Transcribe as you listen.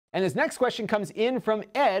And this next question comes in from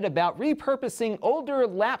Ed about repurposing older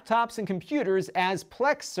laptops and computers as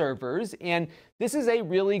Plex servers. And this is a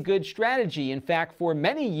really good strategy. In fact, for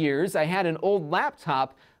many years, I had an old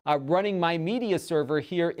laptop running my media server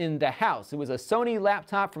here in the house. It was a Sony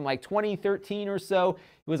laptop from like 2013 or so.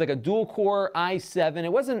 It was like a dual-core i7.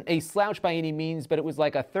 It wasn't a slouch by any means, but it was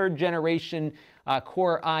like a third-generation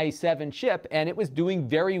Core i7 chip, and it was doing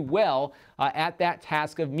very well at that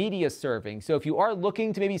task of media serving. So if you are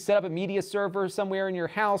looking to maybe set up a media server somewhere in your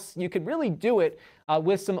house, you could really do it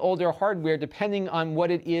with some older hardware, depending on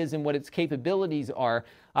what it is and what its capabilities are.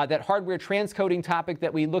 That hardware transcoding topic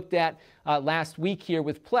that we looked at last week here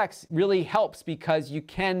with Plex really helps, because you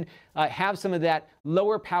can have some of that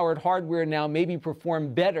lower powered hardware now maybe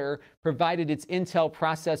perform better, provided its Intel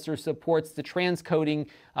processor supports the transcoding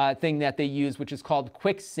thing that they use, which is called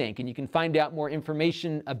QuickSync. And you can find out more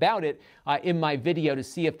information about it in my video to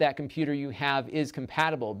see if that computer you have is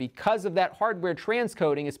compatible. Because of that hardware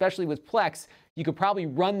transcoding, especially with Plex, you could probably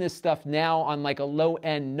run this stuff now on like a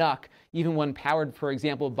low-end NUC, even when powered, for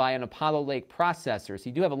example, by an Apollo Lake processor. So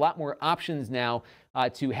you do have a lot more options now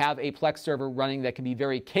to have a Plex server running that can be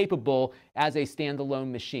very capable as a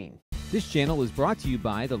standalone machine. This channel is brought to you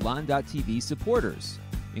by the Lon.TV supporters,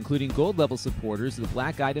 including gold-level supporters of the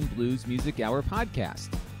Black Eyed and Blues Music Hour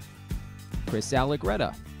podcast: Chris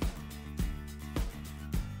Allegretta,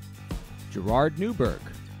 Gerard Newberg,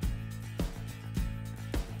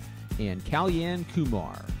 and Kalyan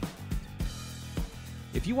Kumar.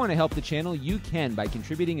 If you want to help the channel, you can by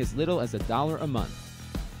contributing as little as $1 a month.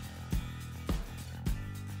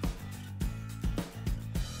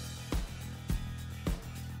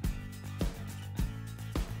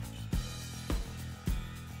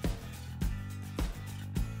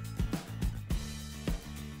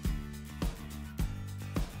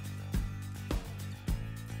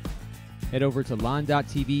 Head over to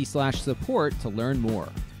lon.tv/support to learn more.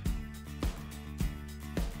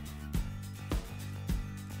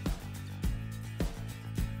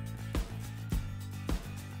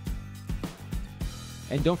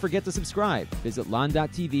 And don't forget to subscribe. Visit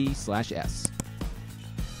lon.tv/s.